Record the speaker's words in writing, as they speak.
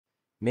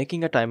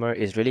Making a timer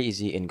is really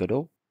easy in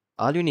Godot.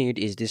 All you need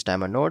is this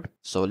timer node,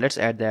 so let's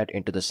add that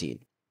into the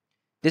scene.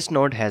 This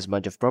node has a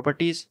bunch of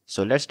properties,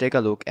 so let's take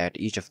a look at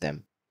each of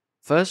them.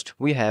 First,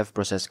 we have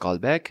process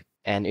callback,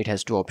 and it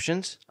has two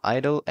options,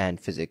 idle and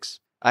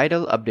physics.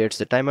 Idle updates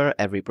the timer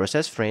every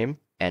process frame,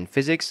 and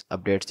physics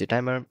updates the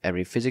timer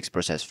every physics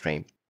process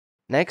frame.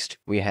 Next,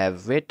 we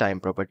have wait time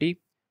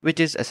property, which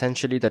is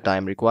essentially the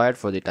time required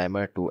for the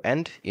timer to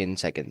end in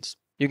seconds.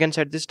 You can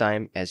set this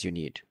time as you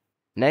need.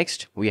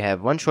 Next, we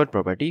have one shot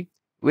property,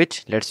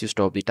 which lets you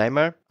stop the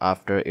timer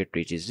after it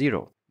reaches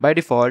 0. By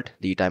default,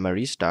 the timer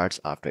restarts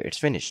after it's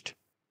finished.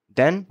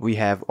 Then we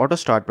have auto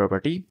start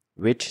property,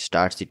 which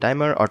starts the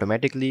timer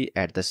automatically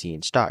at the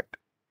scene start.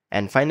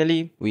 And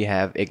finally, we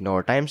have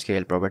ignore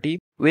timescale property,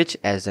 which,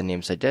 as the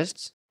name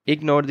suggests,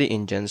 ignore the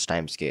engine's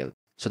timescale.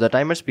 So the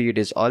timer speed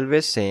is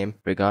always same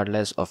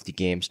regardless of the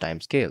game's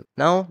timescale.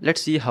 Now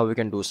let's see how we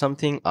can do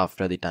something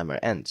after the timer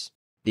ends.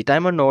 The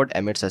timer node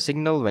emits a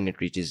signal when it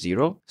reaches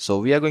 0, so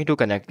we are going to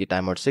connect the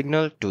timer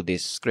signal to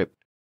this script.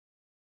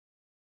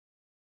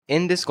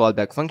 In this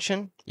callback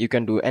function, you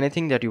can do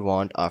anything that you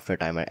want after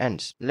timer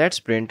ends. Let's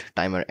print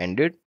timer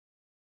ended.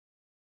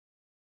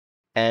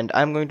 And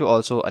I'm going to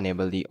also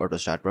enable the auto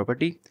start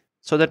property,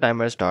 so the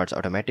timer starts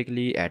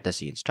automatically at the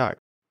scene start.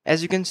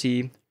 As you can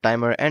see,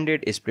 timer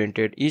ended is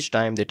printed each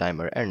time the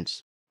timer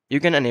ends.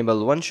 You can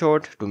enable one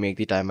shot to make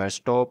the timer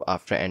stop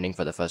after ending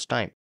for the first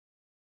time.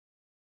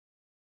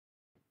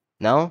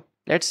 Now,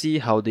 let's see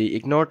how the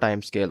ignore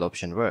timescale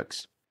option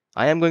works.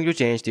 I am going to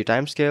change the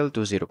timescale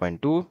to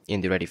 0.2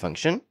 in the ready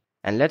function,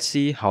 and let's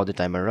see how the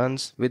timer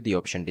runs with the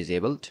option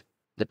disabled.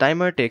 The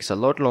timer takes a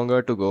lot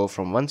longer to go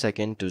from 1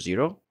 second to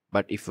 0,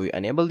 but if we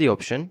enable the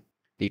option,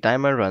 the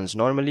timer runs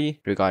normally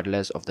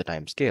regardless of the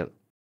timescale.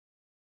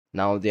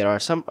 Now there are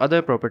some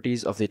other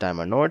properties of the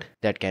timer node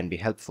that can be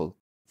helpful.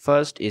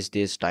 First is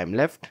this time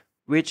left,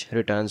 which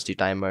returns the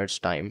timer's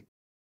time.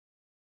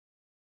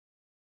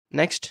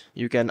 Next,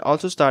 you can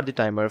also start the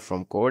timer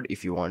from code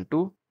if you want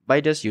to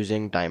by just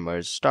using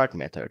timer's start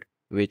method,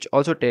 which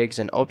also takes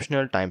an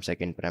optional time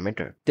second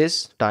parameter.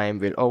 This time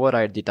will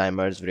override the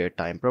timer's wait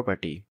time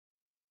property.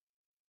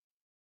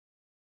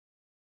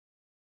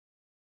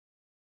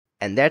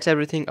 And that's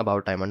everything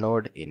about timer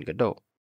node in Godot.